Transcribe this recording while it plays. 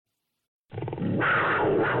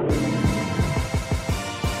You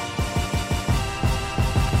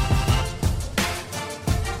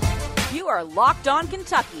are Locked On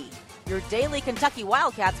Kentucky, your daily Kentucky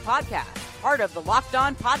Wildcats podcast, part of the Locked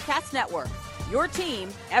On Podcast Network, your team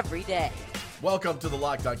every day. Welcome to the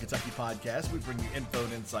Locked On Kentucky podcast. We bring you info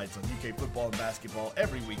and insights on UK football and basketball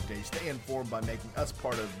every weekday. Stay informed by making us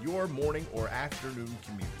part of your morning or afternoon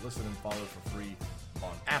commute. Listen and follow for free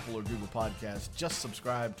on Apple or Google Podcasts. Just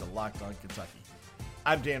subscribe to Locked On Kentucky.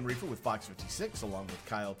 I'm Dan Reefer with Fox 56, along with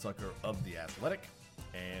Kyle Tucker of The Athletic.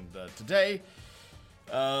 And today,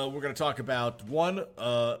 we're going to talk about,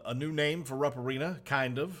 a new name for Rupp Arena,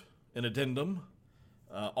 kind of, an addendum.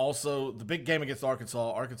 Also, the big game against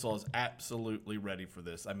Arkansas. Arkansas is absolutely ready for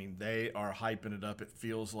this. I mean, they are hyping it up. It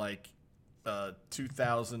feels like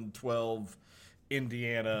 2012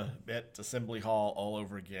 Indiana at Assembly Hall all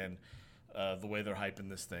over again, the way they're hyping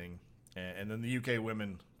this thing. And then the UK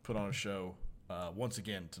women put on a show once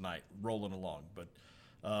again tonight, rolling along. But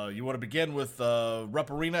you want to begin with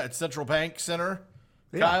Rupp Arena at Central Bank Center?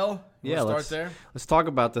 Yeah. Kyle, let's start there. Let's talk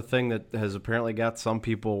about the thing that has apparently got some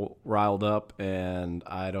people riled up, and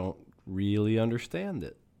I don't really understand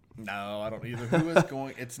it. No, I don't either. Who is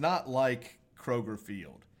going? It's not like Kroger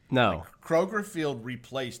Field. No. Like Kroger Field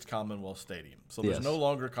replaced Commonwealth Stadium. So there's Yes. no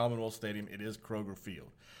longer Commonwealth Stadium. It is Kroger Field.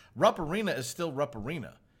 Rupp Arena is still Rupp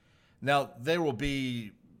Arena. Now, there will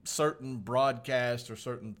be certain broadcasts or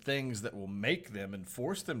certain things that will make them and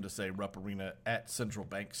force them to say Rupp Arena at Central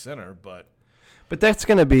Bank Center, but that's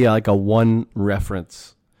going to be like a one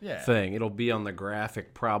reference Yeah. thing. It'll be on the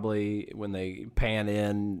graphic probably when they pan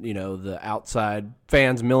in, the outside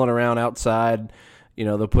fans milling around outside.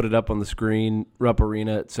 They'll put it up on the screen, Rupp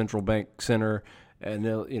Arena at Central Bank Center, and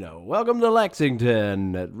they'll, welcome to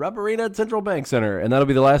Lexington at Rupp Arena at Central Bank Center, and that'll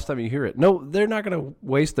be the last time you hear it. No, they're not going to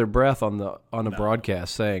waste their breath on a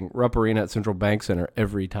broadcast saying Rupp Arena at Central Bank Center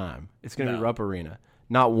every time. It's going to be Rupp Arena.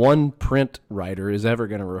 Not one print writer is ever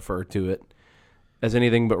going to refer to it as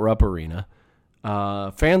anything but Rupp Arena.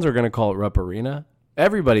 Fans are going to call it Rupp Arena.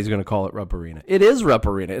 Everybody's going to call it Rupp Arena. It is Rupp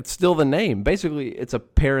Arena. It's still the name. Basically, it's a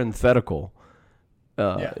parenthetical,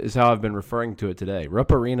 is how I've been referring to it today.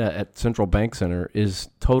 Rupp Arena at Central Bank Center is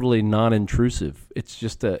totally non-intrusive. It's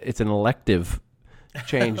just it's an elective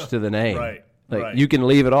change to the name. Right. You can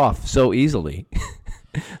leave it off so easily.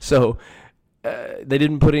 So they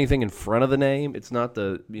didn't put anything in front of the name. It's not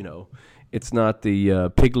the, it's not the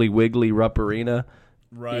Piggly Wiggly Rupp Arena.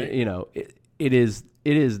 Right. It is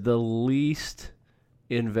the least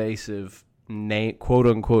invasive name, quote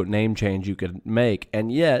unquote, name change you could make,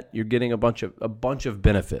 and yet you're getting a bunch of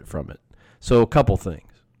benefit from it. So a couple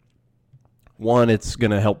things. One, it's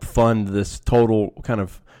going to help fund this total kind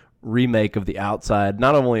of remake of the outside,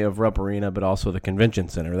 not only of Rupp Arena but also the convention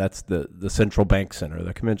center. That's the Central Bank Center.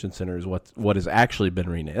 The convention center is what has actually been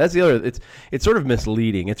renamed. That's the other. It's sort of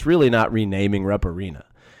misleading. It's really not renaming Rupp Arena.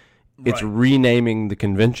 It's renaming the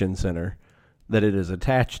convention center that it is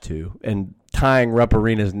attached to and tying Rupp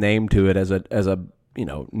Arena's name to it as a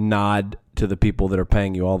nod to the people that are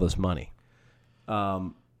paying you all this money.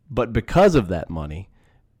 But because of that money,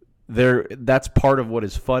 that's part of what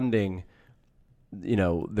is funding.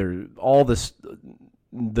 The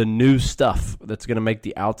new stuff that's going to make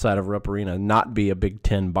the outside of Rupp Arena not be a Big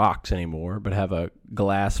Ten box anymore, but have a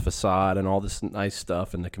glass facade and all this nice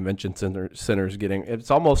stuff. And the convention center's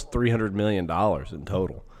it's almost $300 million in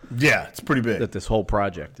total. Yeah, it's pretty big. That this whole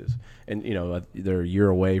project is. And, they're a year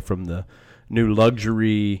away from the new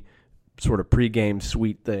luxury sort of pregame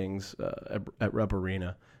suite things at Rupp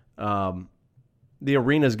Arena. The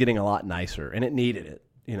arena's getting a lot nicer, and it needed it.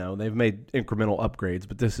 They've made incremental upgrades,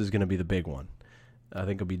 but this is going to be the big one. I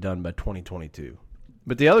think it'll be done by 2022.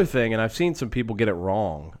 But the other thing, and I've seen some people get it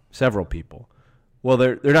wrong, several people. Well,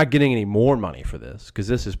 they're not getting any more money for this because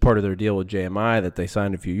this is part of their deal with JMI that they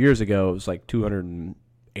signed a few years ago. It was like $280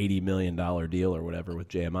 million deal or whatever with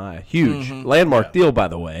JMI. Huge. Landmark deal, by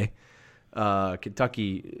the way.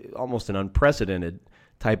 Kentucky, almost an unprecedented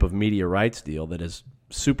type of media rights deal that has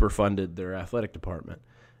super funded their athletic department.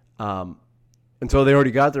 And so they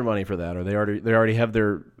already got their money for that, or they already have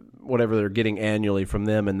their whatever they're getting annually from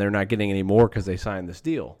them, and they're not getting any more because they signed this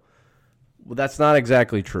deal. Well, that's not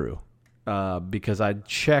exactly true, because I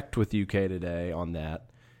checked with UK today on that,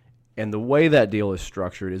 and the way that deal is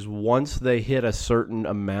structured is once they hit a certain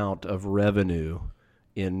amount of revenue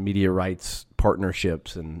in media rights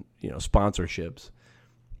partnerships and sponsorships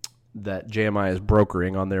that JMI is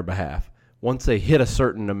brokering on their behalf, once they hit a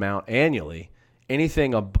certain amount annually,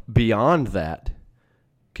 anything beyond that,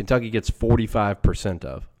 Kentucky gets 45%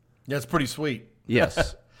 of. Yeah, it's pretty sweet.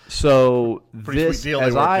 Yes. So pretty this, sweet deal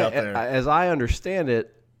as they worked out there. I understand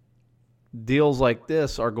it, deals like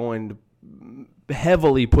this are going to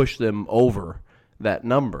heavily push them over that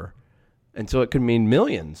number. And so it could mean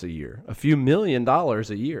millions a year, a few $1 million a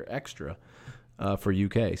year extra for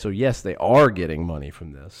UK. So, yes, they are getting money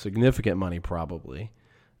from this, significant money probably.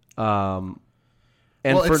 And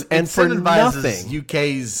for nothing.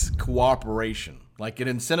 UK's cooperation. Like, it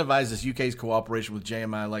incentivizes UK's cooperation with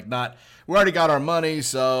JMI. Like, not, we already got our money,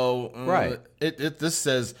 so right. This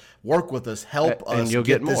says, work with us, help us and you'll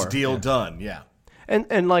get more. this deal done. Yeah.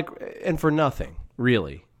 And for nothing,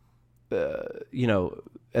 really.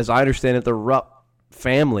 As I understand it, the Rupp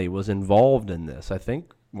family was involved in this. I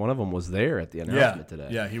think one of them was there at the announcement today.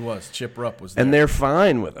 Yeah, he was. Chip Rupp was there. And they're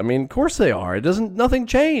fine with it. I mean, of course they are. Nothing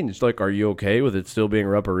changed. Like, are you okay with it still being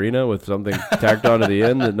Rupp Arena with something tacked on to the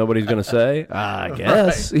end that nobody's going to say? I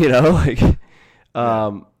guess, right.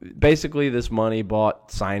 Basically this money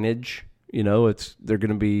bought signage. They're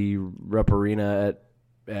going to be Rupp Arena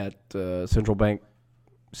at Central Bank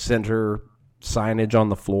Center, signage on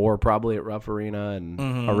the floor probably at Rupp Arena and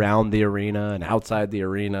around the arena and outside the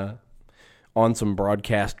arena on some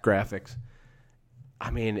broadcast graphics.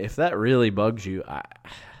 I mean, if that really bugs you,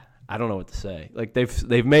 I don't know what to say. Like,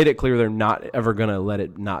 they've made it clear they're not ever going to let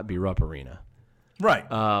it not be Rupp Arena. Right.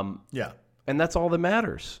 Yeah. And that's all that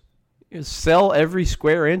matters. Sell every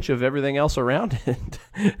square inch of everything else around it.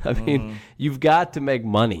 I mean, you've got to make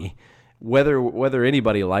money. Whether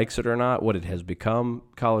anybody likes it or not, what it has become,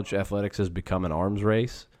 college athletics has become an arms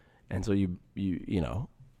race. And so you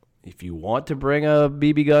if you want to bring a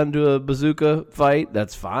BB gun to a bazooka fight,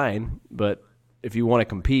 that's fine. But if you want to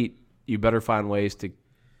compete, you better find ways to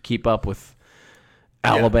keep up with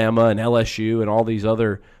Alabama and LSU and all these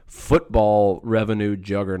other football revenue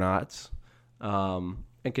juggernauts. And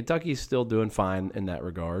Kentucky's still doing fine in that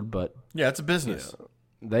regard, but yeah, it's a business.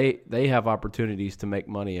 They have opportunities to make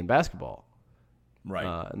money in basketball,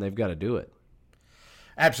 right? And they've got to do it.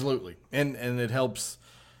 Absolutely, and it helps.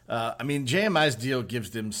 JMI's deal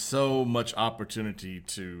gives them so much opportunity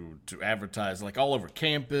to advertise, like all over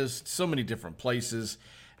campus, so many different places,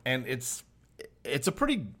 and it's a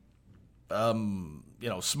pretty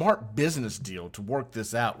smart business deal to work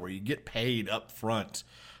this out, where you get paid up front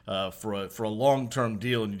for a long-term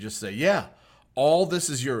deal, and you just say, yeah, all this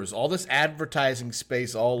is yours, all this advertising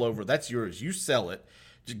space all over, that's yours. You sell it.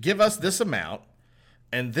 Just give us this amount,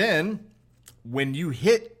 and then when you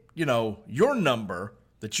hit, your number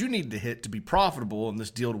that you need to hit to be profitable and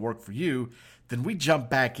this deal to work for you, then we jump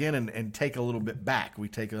back in and take a little bit back. We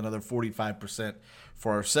take another 45%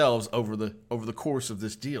 for ourselves over the course of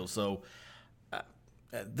this deal. So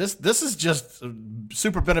this is just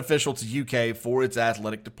super beneficial to UK for its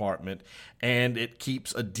athletic department, and it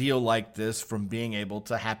keeps a deal like this from being able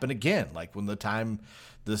to happen again. Like when the time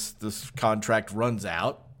this contract runs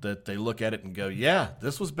out, that they look at it and go, yeah,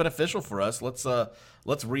 this was beneficial for us.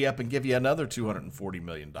 Let's re-up and give you another $240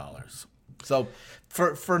 million. So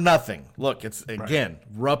for nothing. Look, it's again,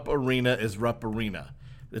 Rupp Arena is Rupp Arena.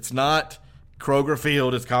 It's not Kroger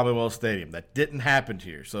Field, it's Commonwealth Stadium. That didn't happen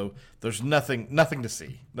here. So there's nothing to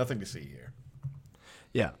see. Nothing to see here.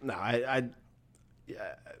 Yeah. No, I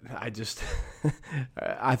just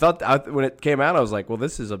I thought when it came out, I was like, well,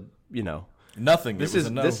 this is nothing. This is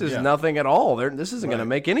nothing at all. This isn't going to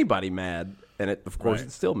make anybody mad, and of course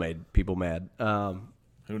it still made people mad.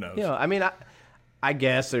 Who knows? I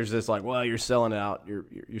guess there's this like, well, you're selling out.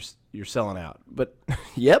 You're selling out. But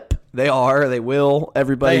yep, they are. They will.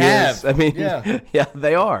 Everybody is. I mean, yeah,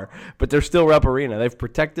 they are. But they're still Rupp Arena. They've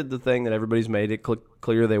protected the thing that everybody's made it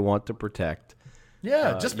clear they want to protect.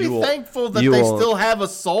 Yeah, just be thankful that they still have a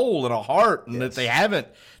soul and a heart, and that they haven't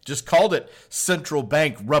just called it Central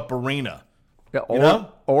Bank Rupp Arena. Yeah,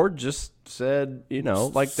 or just said,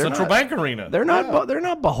 like Central Bank Arena. They're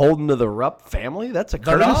not beholden to the Rupp family. That's a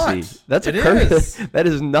courtesy. That's a courtesy. That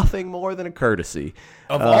is nothing more than a courtesy.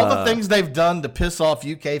 Of all the things they've done to piss off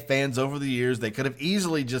UK fans over the years, they could have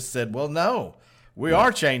easily just said, "Well, no, we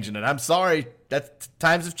are changing it. I'm sorry. That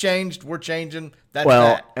times have changed. We're changing." That's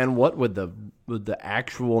that. And what would the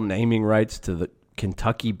actual naming rights to the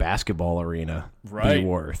Kentucky basketball arena be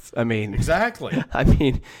worth? I mean, exactly. I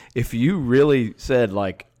mean, if you really said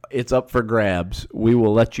like it's up for grabs, we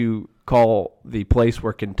will let you call the place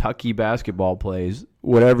where Kentucky basketball plays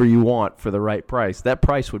whatever you want for the right price. That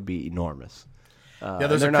price would be enormous.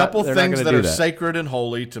 There's a couple things that are sacred and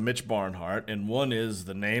holy to Mitch Barnhart, and one is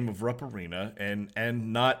the name of Rupp Arena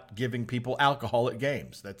and not giving people alcohol at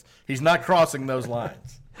games. He's not crossing those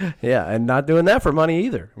lines. Yeah, and not doing that for money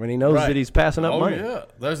either when he knows that he's passing up money. Yeah,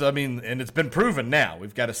 and it's been proven now.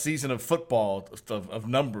 We've got a season of football of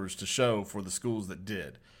numbers to show for the schools that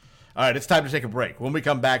did. All right, it's time to take a break. When we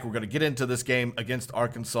come back, we're going to get into this game against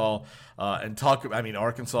Arkansas and talk. I mean,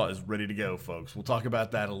 Arkansas is ready to go, folks. We'll talk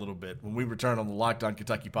about that a little bit when we return on the Locked On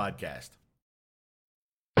Kentucky podcast.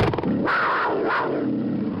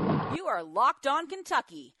 You are Locked On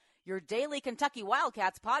Kentucky, your daily Kentucky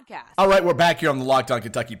Wildcats podcast. All right, we're back here on the Locked On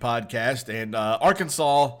Kentucky podcast, and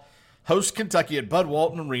Arkansas hosts Kentucky at Bud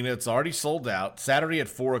Walton Arena. It's already sold out. Saturday at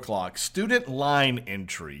 4 o'clock. Student line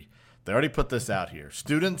entry. They already put this out here.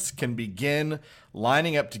 Students can begin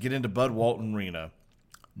lining up to get into Bud Walton Arena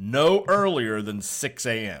no earlier than 6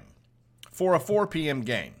 a.m. for a 4 p.m.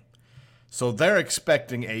 game. So they're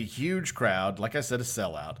expecting a huge crowd, like I said, a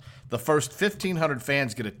sellout. The first 1,500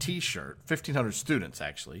 fans get a T-shirt, 1,500 students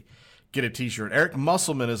actually get a T-shirt. Eric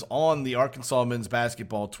Musselman is on the Arkansas men's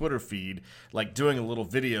basketball Twitter feed, like doing a little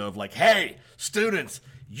video of like, hey, students,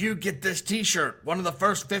 you get this T-shirt. One of the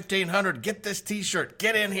first 1,500, get this T-shirt.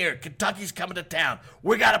 Get in here. Kentucky's coming to town.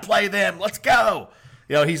 We got to play them. Let's go.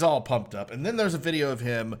 You know, he's all pumped up. And then there's a video of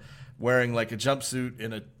him wearing like a jumpsuit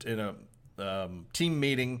in a team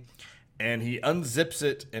meeting, and he unzips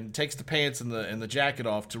it and takes the pants and the jacket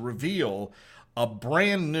off to reveal a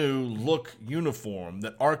brand new look uniform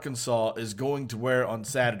that Arkansas is going to wear on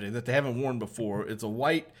Saturday that they haven't worn before. It's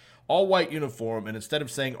a all white uniform, and instead of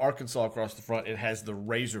saying Arkansas across the front, it has the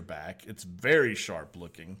Razorback. It's very sharp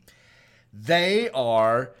looking. They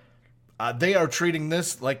are treating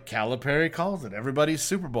this like Calipari calls it, everybody's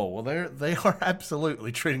Super Bowl. Well, they are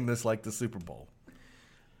absolutely treating this like the Super Bowl.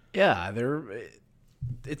 Yeah,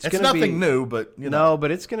 it's nothing new, but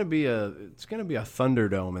but it's gonna be a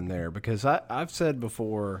Thunderdome in there, because I've said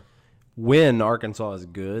before, when Arkansas is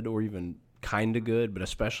good or even kind of good, but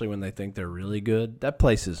especially when they think they're really good, that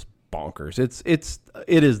place is bonkers.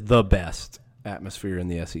 It is the best atmosphere in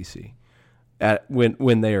the SEC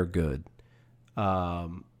when they are good,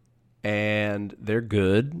 and they're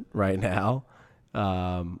good right now.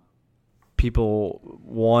 People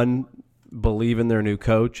believe in their new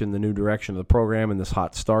coach and the new direction of the program and this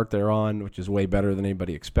hot start they're on, which is way better than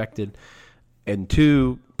anybody expected. And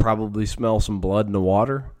 2, probably smell some blood in the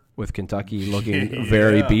water with Kentucky looking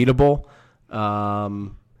very beatable.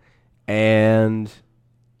 And,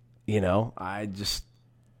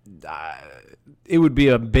 it would be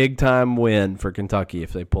a big time win for Kentucky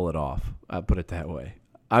if they pull it off. I'll put it that way.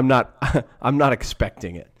 I'm not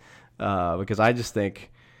expecting it, because I just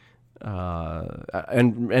think,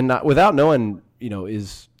 and not, without knowing,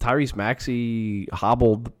 is Tyrese Maxey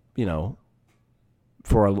hobbled,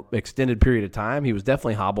 for an extended period of time? He was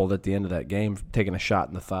definitely hobbled at the end of that game, taking a shot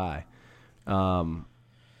in the thigh.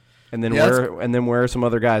 And then where are some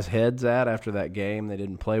other guys' heads at after that game? They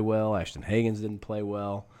didn't play well. Ashton Hagans didn't play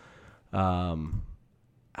well. I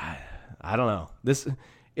don't know.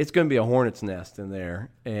 It's going to be a hornet's nest in there,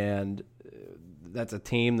 and that's a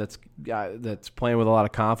team that's playing with a lot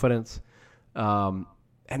of confidence.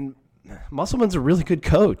 And Musselman's a really good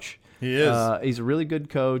coach. He is. He's a really good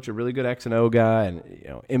coach, a really good X&O guy, and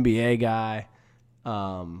NBA guy.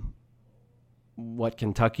 What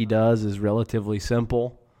Kentucky does is relatively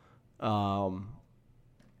simple. And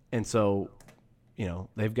so,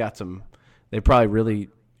 they've got they probably really,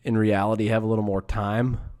 in reality, have a little more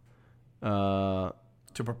time to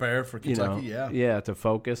prepare for Kentucky, yeah, to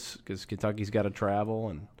focus, because Kentucky's got to travel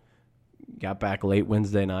and got back late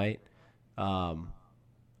Wednesday night. I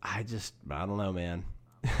don't know, man.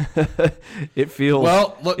 It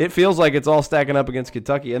feels like it's all stacking up against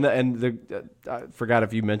Kentucky, and I forgot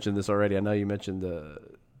if you mentioned this already. I know you mentioned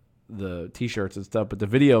the T-shirts and stuff, but the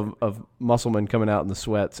video of Musselman coming out in the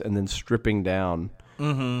sweats and then stripping down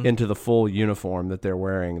into the full uniform that they're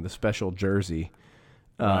wearing, the special jersey.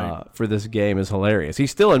 For this game is hilarious.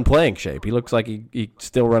 He's still in playing shape. He looks like he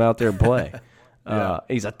still run out there and play.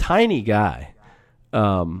 He's a tiny guy.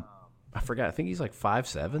 I forgot. I think he's like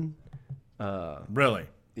 5'7". Really?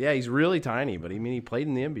 Yeah, he's really tiny, but he played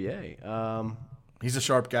in the NBA. He's a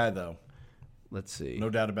sharp guy, though. Let's see. No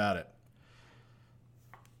doubt about it.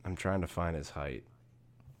 I'm trying to find his height.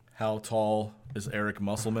 How tall is Eric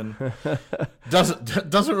Musselman?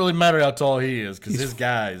 Doesn't really matter how tall he is, because his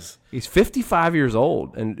guys. He's 55 years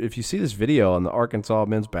old, and if you see this video on the Arkansas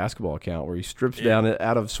men's basketball account where he strips down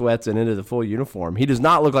out of sweats and into the full uniform, he does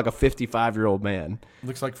not look like a 55-year-old man.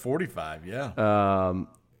 Looks like 45, yeah.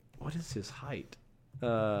 What is his height?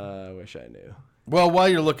 I wish I knew. Well, while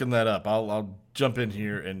you're looking that up, I'll jump in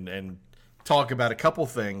here and talk about a couple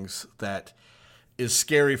things that is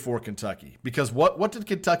scary for Kentucky. Because what did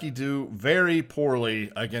Kentucky do very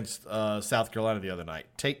poorly against South Carolina the other night?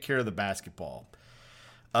 Take care of the basketball.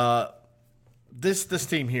 This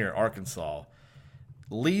team here, Arkansas,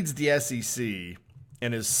 leads the SEC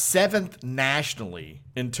and is 7th nationally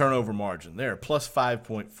in turnover margin. They're plus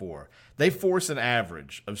 5.4. They force an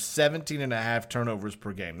average of 17.5 turnovers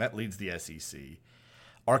per game. That leads the SEC.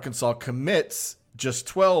 Arkansas commits just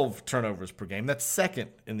 12 turnovers per game. That's second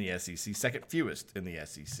in the SEC, second fewest in the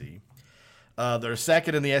SEC. They're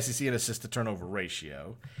second in the SEC in assist-to-turnover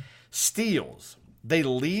ratio. Steals. They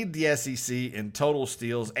lead the SEC in total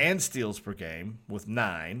steals and steals per game with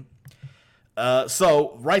 9.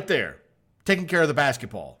 So right there, taking care of the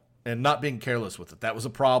basketball and not being careless with it. That was a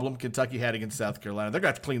problem Kentucky had against South Carolina. They're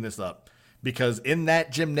going to have to clean this up because in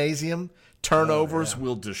that gymnasium, turnovers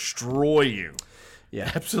will destroy you. Yeah,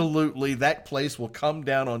 absolutely. That place will come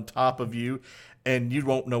down on top of you, and you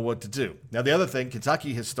won't know what to do. Now, the other thing,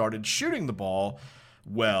 Kentucky has started shooting the ball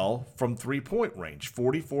well from three-point range,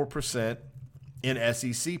 44% in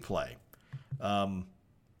SEC play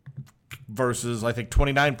versus, I think,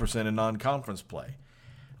 29% in non-conference play.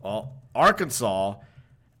 Well, Arkansas,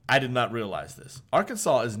 I did not realize this.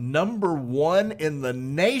 Arkansas is number 1 in the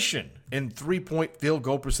nation in three-point field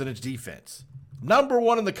goal percentage defense. Number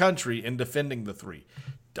 1 in the country in defending the three.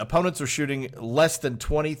 Opponents are shooting less than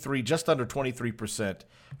 23, just under 23%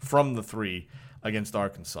 from the three against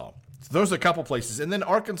Arkansas. So those are a couple places. And then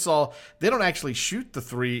Arkansas, they don't actually shoot the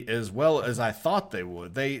three as well as I thought they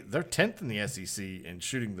would. They're 10th in the SEC in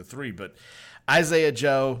shooting the three. But Isaiah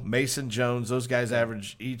Joe, Mason Jones, those guys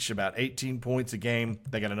average each about 18 points a game.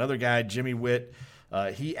 They got another guy, Jimmy Witt.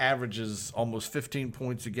 He averages almost 15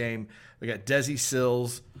 points a game. They got Desi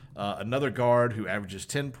Sills, another guard who averages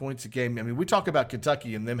 10 points a game. I mean, we talk about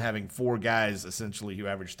Kentucky and them having 4 guys essentially who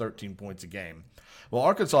average 13 points a game. Well,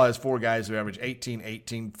 Arkansas has 4 guys who average 18,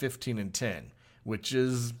 18, 15, and 10, which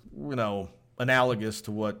is, analogous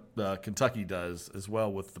to what Kentucky does as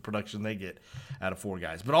well with the production they get out of 4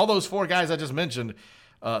 guys. But all those 4 guys I just mentioned,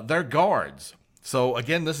 they're guards. So,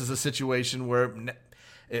 again, this is a situation where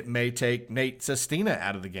it may take Nate Sestina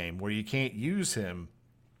out of the game, where you can't use him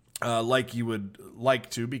like you would like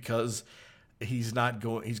to because he's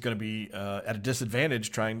going to be at a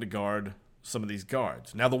disadvantage trying to guard some of these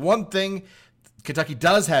guards. Now, the one thing Kentucky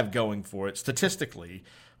does have going for it statistically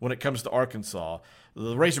when it comes to Arkansas,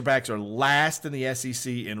 the Razorbacks are last in the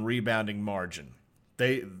SEC in rebounding margin.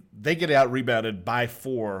 They get out rebounded by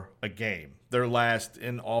 4 a game. They're last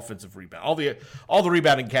in offensive rebound. All the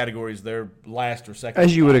rebounding categories, they're last or second.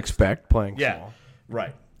 As you would expect playing small. Yeah,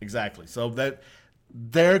 right, exactly. So that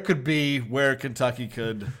there could be where Kentucky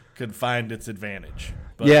could find its advantage.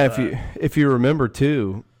 But, if you remember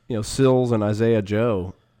too, Sills and Isaiah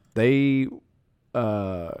Joe, they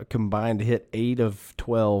combined to hit 8 of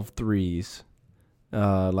 12 threes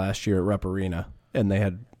last year at Rupp Arena, and they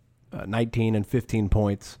had 19 and 15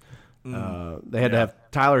 points. They had to have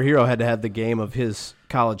Tyler Hero had to have the game of his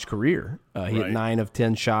college career. He hit 9 of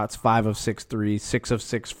 10 shots, 5 of 6 threes, 6 of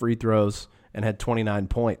 6 free throws, and had 29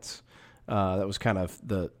 points. That was kind of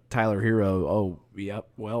the Tyler Hero. Oh, yep.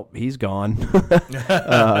 Well, he's gone.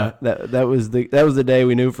 That was the day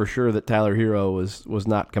we knew for sure that Tyler Hero was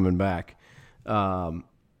not coming back.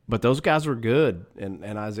 But those guys were good, and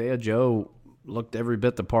Isaiah Joe looked every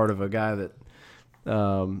bit the part of a guy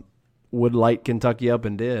that would light Kentucky up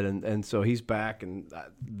and did, and so he's back, and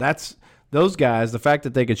that's those guys. The fact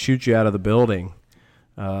that they could shoot you out of the building,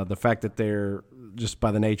 the fact that they're just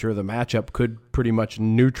by the nature of the matchup could pretty much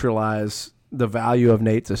neutralize the value of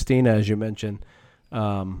Nate Sestina, as you mentioned.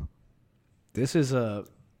 This is a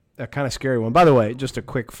kind of scary one. By the way, just a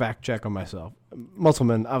quick fact check on myself.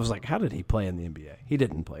 Musselman, I was like, how did he play in the NBA? He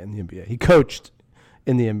didn't play in the NBA. He coached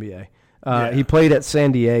in the NBA. He played at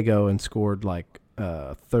San Diego and scored like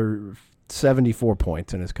 74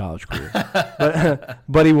 points in his college career.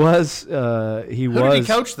 but he was Who did he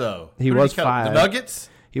coach though? He was 5. The Nuggets?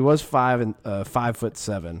 He was 5 and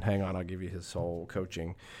 5'7". Hang on, I'll give you his whole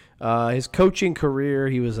coaching. His coaching career,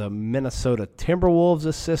 he was a Minnesota Timberwolves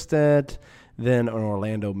assistant, then an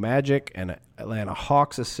Orlando Magic and Atlanta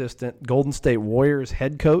Hawks assistant, Golden State Warriors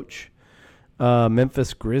head coach,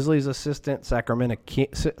 Memphis Grizzlies assistant,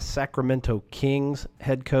 Sacramento Kings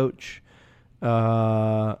head coach,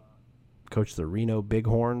 coached the Reno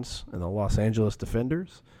Bighorns and the Los Angeles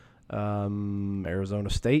Defenders, Arizona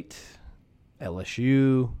State,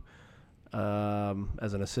 LSU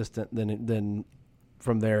as an assistant. Then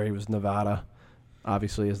from there he was Nevada,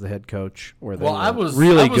 obviously as the head coach. Where they were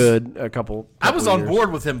really good. A couple. I was years. on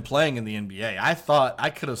board with him playing in the NBA. I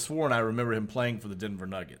could have sworn I remember him playing for the Denver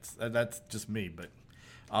Nuggets. That's just me, but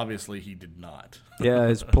obviously he did not. Yeah,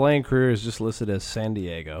 his playing career is just listed as San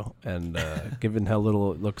Diego, and given how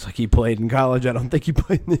little it looks like he played in college, I don't think he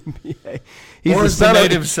played in the NBA. Or as the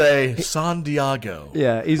natives say, San Diego.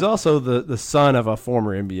 Yeah, he's also the son of a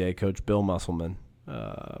former NBA coach, Bill Musselman.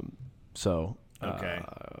 Okay.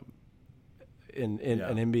 An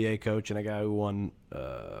NBA coach and a guy who won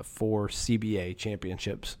 4 CBA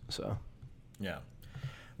championships. So, yeah.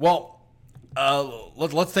 Well,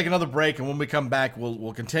 let's take another break, and when we come back,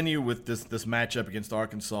 we'll continue with this matchup against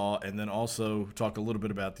Arkansas, and then also talk a little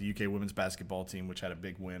bit about the UK women's basketball team, which had a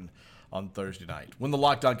big win on Thursday night. When the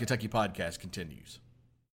Locked On Kentucky podcast continues.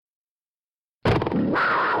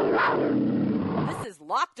 This is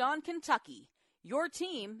Locked On Kentucky, your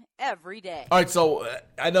team every day. All right, so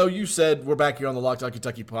I know you said we're back here on the Locked On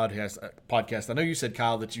Kentucky podcast. I know you said,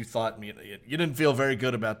 Kyle, that you thought you didn't feel very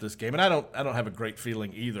good about this game, and I don't have a great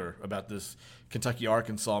feeling either about this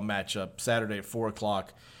Kentucky-Arkansas matchup Saturday at 4:00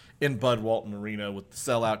 in Bud Walton Arena with the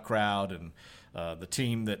sellout crowd and the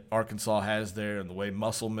team that Arkansas has there, and the way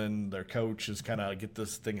Musselman, their coach, is kind of get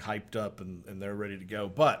this thing hyped up and they're ready to go.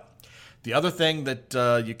 But the other thing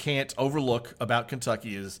that you can't overlook about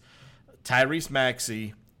Kentucky is Tyrese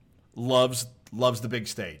Maxey loves the big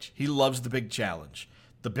stage. He loves the big challenge.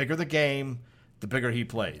 The bigger the game, the bigger he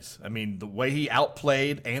plays. I mean, the way he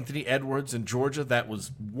outplayed Anthony Edwards in Georgia, that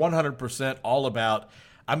was 100% all about,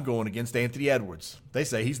 I'm going against Anthony Edwards. They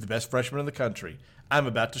say he's the best freshman in the country. I'm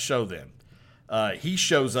about to show them. He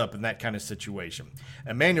shows up in that kind of situation.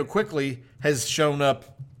 Immanuel Quickley has shown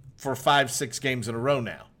up for 5-6 games in a row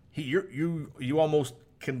now. You almost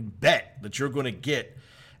can bet that you're going to get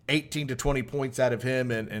 18 to 20 points out of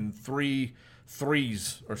him and 3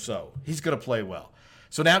 threes or so. He's going to play well.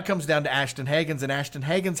 So now it comes down to Ashton Hagans, and Ashton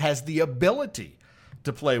Hagans has the ability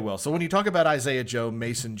to play well. So when you talk about Isaiah Joe,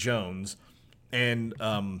 Mason Jones, and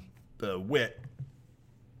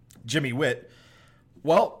Jimmy Witt,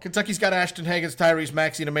 well, Kentucky's got Ashton Hagans, Tyrese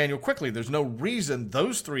Maxey, and Immanuel Quickley. There's no reason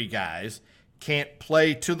those 3 guys can't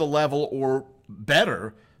play to the level or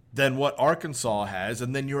better than what Arkansas has,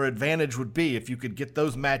 and then your advantage would be, if you could get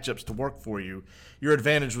those matchups to work for you, your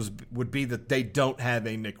advantage would be that they don't have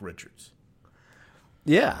a Nick Richards.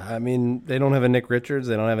 Yeah, I mean, they don't have a Nick Richards.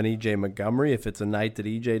 They don't have an E.J. Montgomery if it's a night that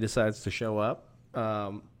E.J. decides to show up.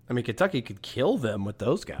 I mean, Kentucky could kill them with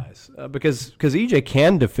those guys because E.J.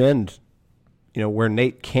 can defend, where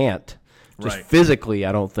Nate can't. Just right. Physically,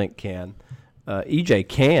 I don't think can. E.J.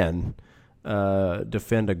 can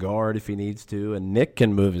defend a guard if he needs to, and Nick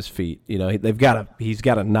can move his feet. He's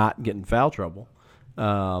got to not get in foul trouble.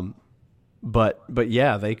 But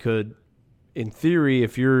yeah, they could, in theory,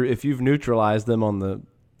 if you've neutralized them on the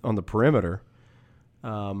perimeter,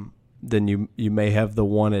 then you may have the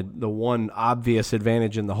one obvious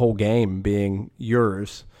advantage in the whole game being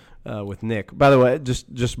yours with Nick. By the way,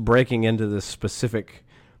 just breaking into this specific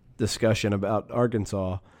discussion about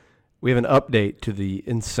Arkansas, we have an update to the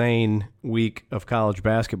insane week of college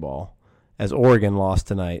basketball as Oregon lost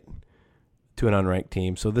tonight to an unranked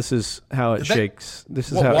team. So this is how it shakes.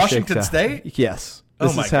 This is how Washington it shakes State? out. Yes.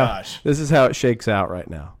 Oh my gosh. This is how it shakes out right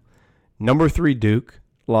now. Number 3 Duke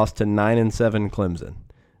lost to 9-7 Clemson.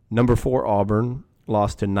 Number 4 Auburn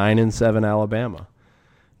lost to 9-7 Alabama.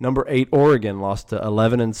 Number 8 Oregon lost to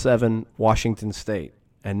 11-7 Washington State.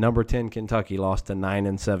 And number 10 Kentucky lost to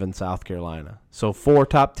 9-7 South Carolina. So 4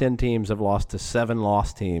 top 10 teams have lost to 7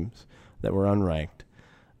 lost teams that were unranked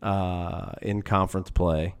in conference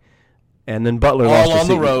play. And then Butler lost to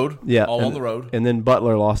Seton. All on the road. Yeah, on the road. And then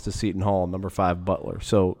Butler lost to Seton Hall, number 5 Butler.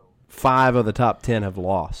 So 5 of the top 10 have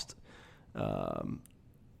lost.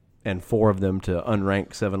 And 4 of them to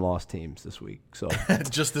unranked 7 lost teams this week. So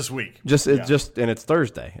just this week. And it's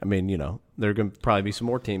Thursday. I mean, there are going to probably be some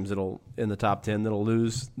more teams that'll in the top 10 that'll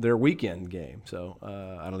lose their weekend game. So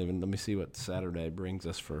let me see what Saturday brings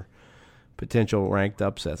us for potential ranked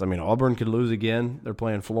upsets. I mean, Auburn could lose again. They're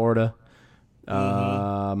playing Florida.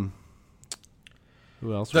 Mm-hmm.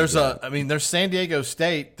 Who else? There's San Diego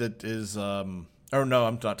State that is. No,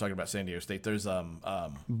 I'm not talking about San Diego State. There's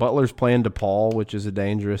Butler's playing DePaul, which is a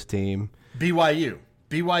dangerous team. BYU.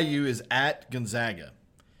 BYU is at Gonzaga.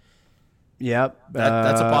 Yep,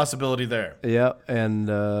 that's a possibility there. Yep,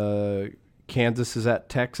 and Kansas is at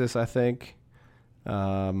Texas, I think.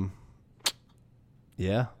 Yeah,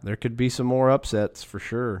 there could be some more upsets for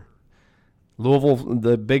sure. Louisville,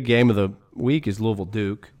 the big game of the week is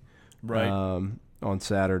Louisville-Duke, right? On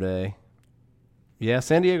Saturday. Yeah,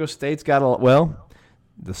 San Diego State's got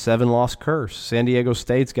the 7-loss curse. San Diego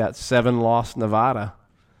State's got 7-loss Nevada.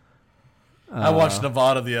 I watched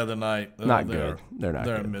Nevada the other night. Not good. They're not.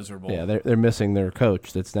 They're good. miserable. Yeah, they're missing their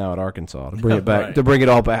coach that's now at Arkansas to bring it back right. To bring it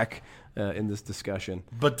all back in this discussion.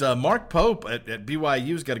 But Mark Pope at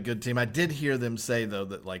BYU's got a good team. I did hear them say though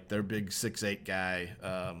that their big 6'8" guy,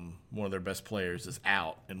 one of their best players, is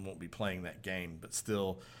out and won't be playing that game. But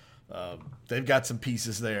still. They've got some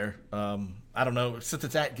pieces there. I don't know. Since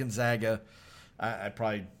it's at Gonzaga, I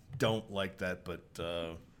probably don't like that, but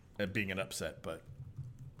at being an upset. But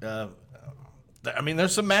I mean,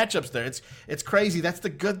 there's some matchups there. It's crazy. That's the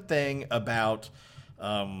good thing about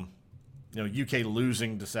UK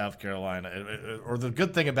losing to South Carolina, or the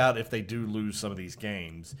good thing about if they do lose some of these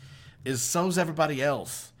games, is so's everybody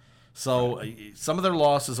else. So some of their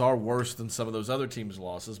losses are worse than some of those other teams'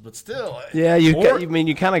 losses, but still. Yeah,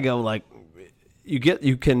 you kind of go like,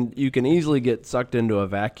 you can easily get sucked into a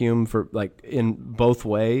vacuum for like in both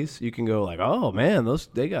ways. You can go like, oh man,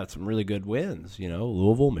 they got some really good wins.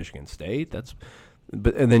 Louisville, Michigan State.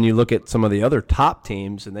 And then you look at some of the other top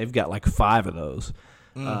teams, and they've got like 5 of those.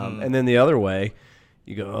 Mm-hmm. And then the other way,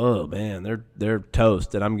 you go, oh man, they're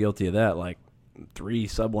toast, and I'm guilty of that. Like 3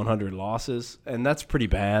 sub-100 losses, and that's pretty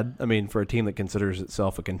bad. I mean, for a team that considers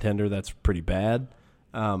itself a contender, that's pretty bad.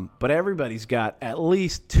 But everybody's got at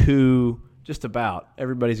least 2. Just about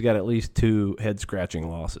everybody's got at least 2 head-scratching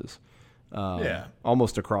losses.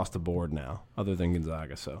 Almost across the board now, other than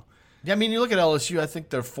Gonzaga. So, yeah, I mean, you look at LSU. I think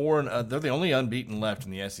they're 4. They're the only unbeaten left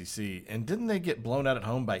in the SEC. And didn't they get blown out at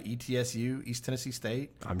home by ETSU, East Tennessee State?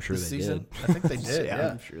 I'm sure they did. I think they did. Yeah,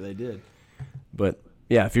 I'm sure they did. But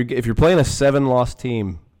yeah, if you're playing a 7-loss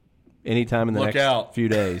team, anytime in the next few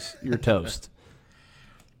days, you're toast.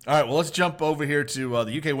 All right, well, let's jump over here to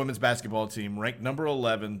the UK women's basketball team, ranked number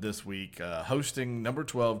 11 this week, hosting number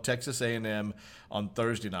 12 Texas A&M on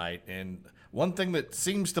Thursday night. And one thing that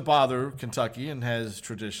seems to bother Kentucky and has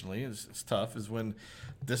traditionally, it's tough, is when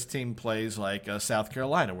this team plays like South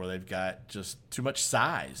Carolina, where they've got just too much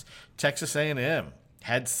size. Texas A&M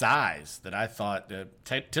had size that I thought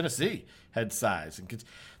Tennessee had size. And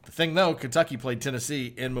the thing, though, Kentucky played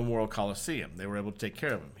Tennessee in Memorial Coliseum. They were able to take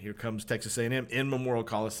care of them. Here comes Texas A&M in Memorial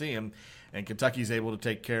Coliseum, and Kentucky's able to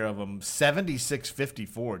take care of them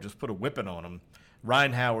 76-54, just put a whipping on them.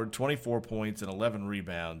 Ryan Howard, 24 points and 11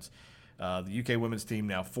 rebounds. The UK women's team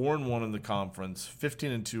now 4-1 in the conference,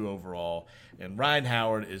 15-2 overall, and Ryan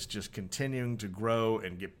Howard is just continuing to grow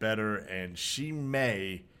and get better, and she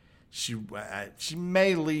may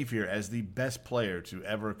leave here as the best player to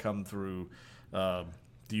ever come through the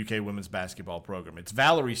UK women's basketball program. It's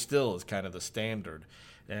Valerie Still is kind of the standard,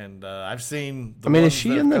 and I've seen. Is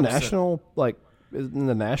she in the national in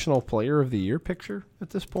the national player of the year picture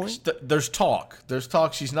at this point? There's talk.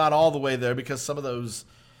 She's not all the way there because some of those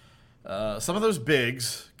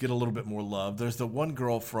bigs get a little bit more love. There's the one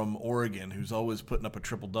girl from Oregon who's always putting up a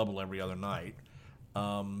triple-double every other night.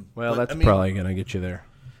 That's probably going to get you there.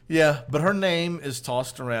 Yeah, but her name is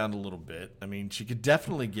tossed around a little bit. I mean, she could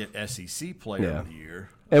definitely get SEC Player of the Year.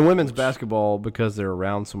 And women's basketball, because they're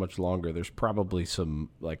around so much longer, there's probably some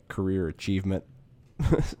like career achievement,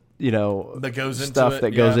 that goes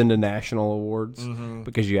goes into national awards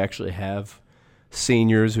because you actually have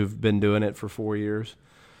seniors who've been doing it for 4 years.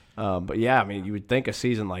 But yeah, I mean, you would think a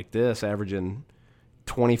season like this, averaging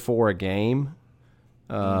 24 a game,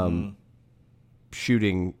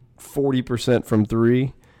 shooting 40% from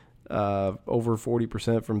 3. Over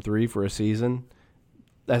 40% from 3 for a season.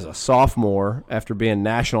 As a sophomore, after being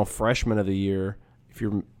National Freshman of the Year, if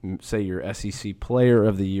you're, say, your SEC Player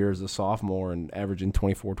of the Year as a sophomore and averaging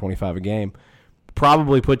 24, 25 a game,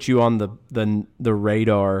 probably puts you on the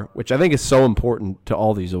radar, which I think is so important to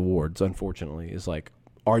all these awards, unfortunately, is like,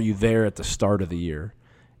 are you there at the start of the year?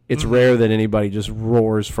 It's rare that anybody just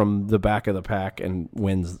roars from the back of the pack and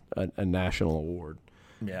wins a national award.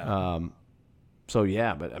 Yeah. So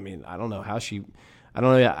yeah, but I mean, I don't know how she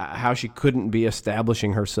couldn't be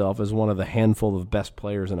establishing herself as one of the handful of best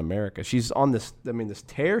players in America. She's on this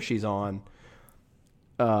tear she's on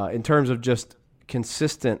in terms of just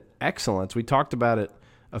consistent excellence. We talked about it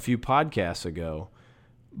a few podcasts ago,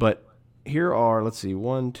 but here are, let's see,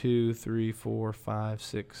 1, 2, 3, 4, 5,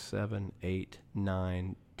 6, 7, 8,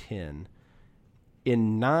 9, 10.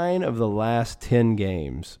 In 9 of the last 10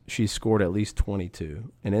 games, she's scored at least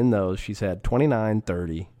 22. And in those, she's had 29,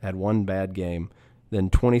 30, had one bad game,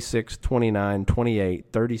 then 26, 29, 28,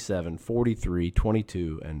 37, 43,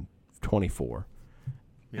 22, and 24.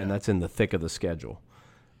 Yeah. And that's in the thick of the schedule.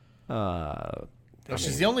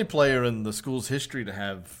 She's the only player in the school's history to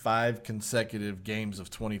have 5 consecutive games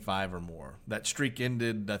of 25 or more. That streak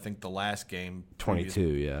ended, I think, the last game. 22,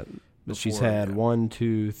 yeah. But she's had 7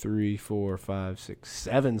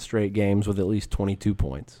 straight games with at least 22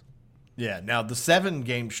 points. Yeah. Now, the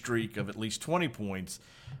 7-game streak of at least 20 points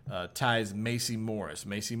ties Macy Morris.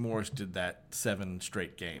 Macy Morris did that 7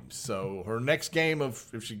 straight games. So her next game,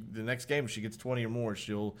 if she gets 20 or more,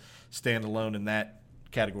 she'll stand alone in that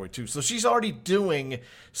category too. So she's already doing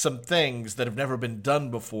some things that have never been done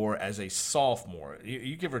before as a sophomore.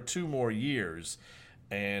 You give her 2 more years,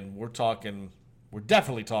 and we're talking we're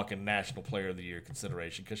definitely talking National Player of the Year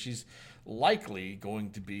consideration because she's likely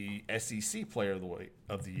going to be SEC Player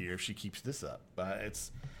of the Year if she keeps this up.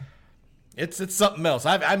 It's something else.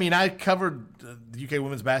 I covered the UK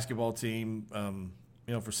women's basketball team,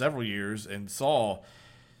 for several years and saw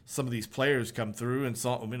some of these players come through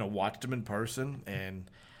and watched them in person,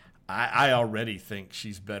 and I already think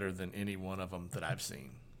she's better than any one of them that I've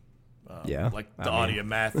seen. Like Daudia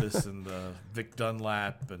Mathis and Vic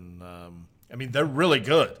Dunlap, and they're really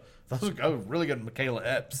good. Those are really good. Michaela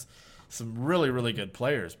Epps, some really, really good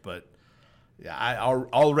players. But yeah, I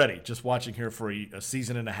already just watching her for a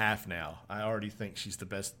season and a half now, I already think she's the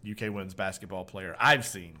best UK women's basketball player I've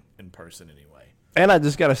seen in person anyway. And I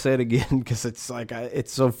just got to say it again because it's like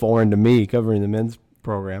it's so foreign to me covering the men's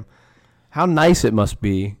program. How nice it must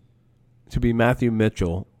be to be Matthew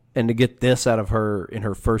Mitchell and to get this out of her in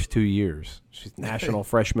her first 2 years. She's National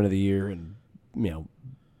Freshman of the Year and,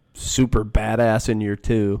 super badass in year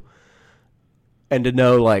 2. And to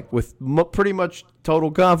know, like, with pretty much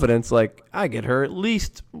total confidence, like, I get her at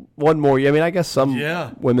least one more year. I guess some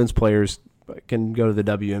women's players can go to the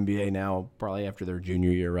WNBA now probably after their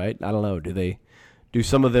junior year, right? I don't know. Do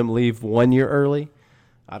some of them leave 1 year early?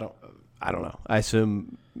 I don't know. I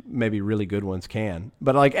assume maybe really good ones can.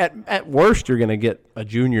 But, like, at worst, you're going to get a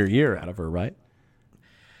junior year out of her, right?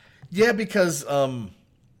 Yeah, because, the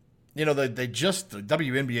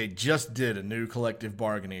WNBA just did a new collective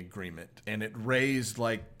bargaining agreement, and it raised,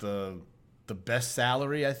 like, the best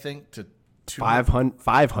salary, I think, to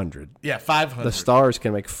 500. Yeah, 500. The Stars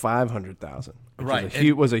can make $500,000. Right.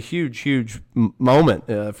 It was a huge moment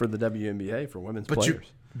for the WNBA for women's players.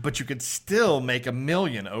 But you could still make $1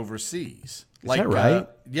 million overseas. Is that right?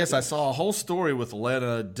 Yes, I saw a whole story with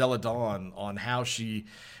Elena Deladon on how she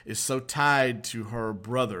is so tied to her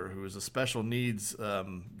brother, who is a special needs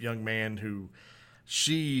young man who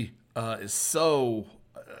she is so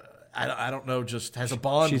I don't know, just has a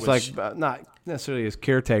bond with. She's like not necessarily his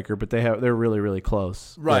caretaker, but they're really, really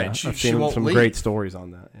close. Right. Yeah, I've seen some great stories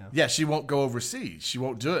on that. Yeah, she won't go overseas. She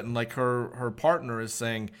won't do it. And like her partner is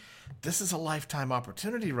saying, this is a lifetime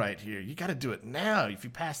opportunity right here. You got to do it now. If you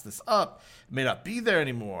pass this up, it may not be there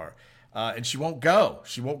anymore. And she won't go.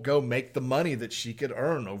 She won't go make the money that she could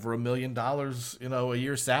earn over $1 million, a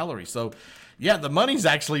year salary. So, yeah, the money's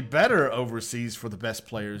actually better overseas for the best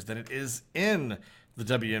players than it is in the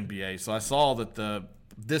WNBA. So I saw that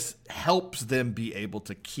this helps them be able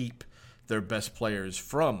to keep their best players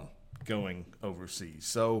from going overseas.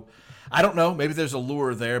 So I don't know. Maybe there's a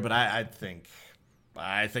lure there, but I think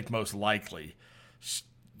most likely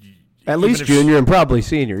at least junior and probably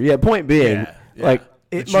senior. Yeah. Point being, like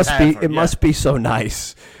it must be so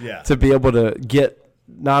nice to be able to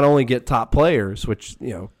not only get top players, which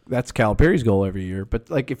that's Calipari's goal every year, but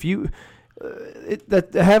like if you.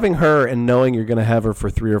 Having her and knowing you're going to have her for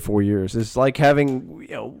 3 or 4 years is like having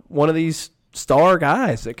one of these star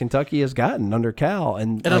guys that Kentucky has gotten under Cal,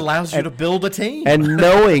 and it allows you to build a team. And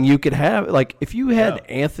knowing you could have if you had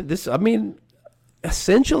Anthony,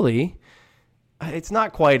 essentially, it's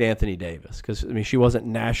not quite Anthony Davis because she wasn't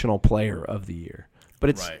National Player of the Year,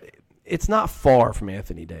 but it's not far from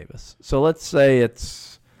Anthony Davis. So let's say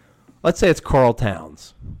it's Karl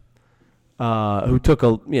Towns, who took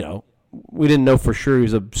we didn't know for sure he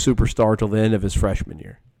was a superstar till the end of his freshman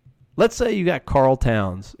year. Let's say you got Karl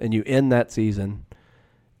Towns and you end that season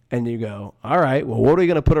and you go, all right, well, what are we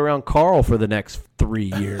going to put around Karl for the next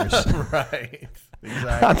 3 years? Right.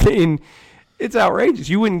 Exactly. It's outrageous.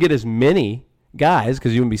 You wouldn't get as many guys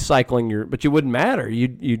because you wouldn't be cycling but you wouldn't matter.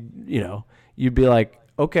 You'd be like,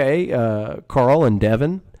 okay, Karl and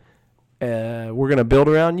Devin, we're going to build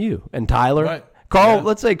around you. And Tyler. Right.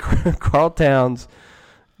 Let's say Karl Towns,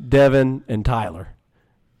 Devin, and Tyler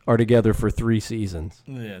are together for 3 seasons.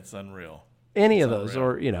 Yeah, it's unreal. Any of those,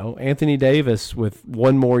 or Anthony Davis with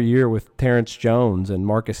one more year with Terrence Jones and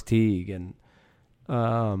Marcus Teague, and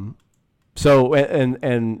building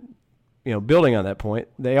on that point,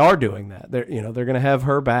 they are doing that. They're going to have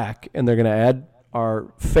her back, and they're going to add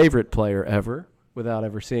our favorite player ever, without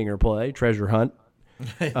ever seeing her play, Treasure Hunt,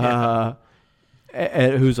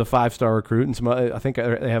 who's a 5-star recruit, and I think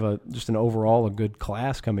they have just an overall a good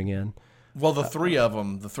class coming in. Well, the 3 of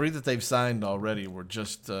them, the 3 that they've signed already, were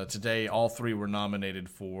just today. All 3 were nominated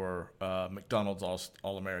for McDonald's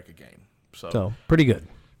All-America game. So pretty good.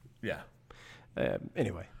 Yeah.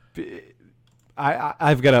 Anyway,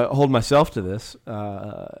 I've got to hold myself to this,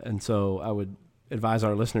 and so I would advise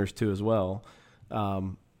our listeners to as well.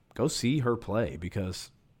 Go see her play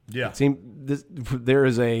because it seems there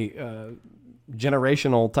is a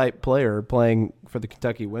generational type player playing for the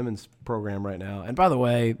Kentucky women's program right now. And by the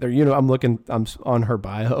way, I'm on her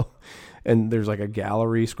bio, and there's like a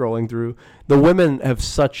gallery scrolling through. The women have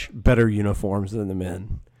such better uniforms than the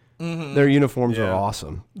men. Mm-hmm. Their uniforms are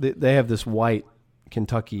awesome. They have this white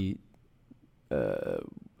Kentucky.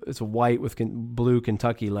 It's a white with blue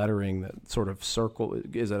Kentucky lettering that sort of circle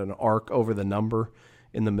is at an arc over the number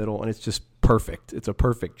in the middle, and it's just perfect. It's a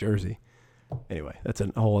perfect jersey. Anyway, that's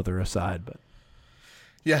a whole other aside, but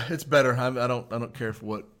yeah, it's better. I don't care for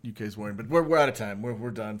what UK's wearing, but we're out of time.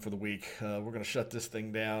 We're done for the week. We're going to shut this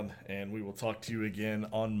thing down, and we will talk to you again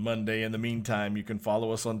on Monday. In the meantime, you can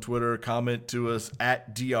follow us on Twitter, comment to us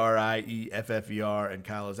at DRIEFFER, and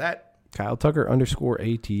Kyle is at Kyle Tucker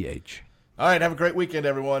 _ATH. All right, have a great weekend,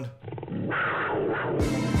 everyone.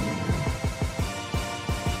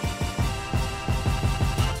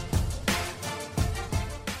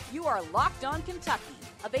 You are Locked On Kentucky,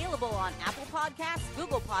 available on Apple Podcasts,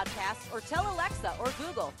 Google Podcasts, or tell Alexa or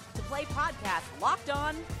Google to play podcast Locked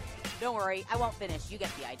On. Don't worry, I won't finish. You get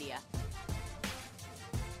the idea.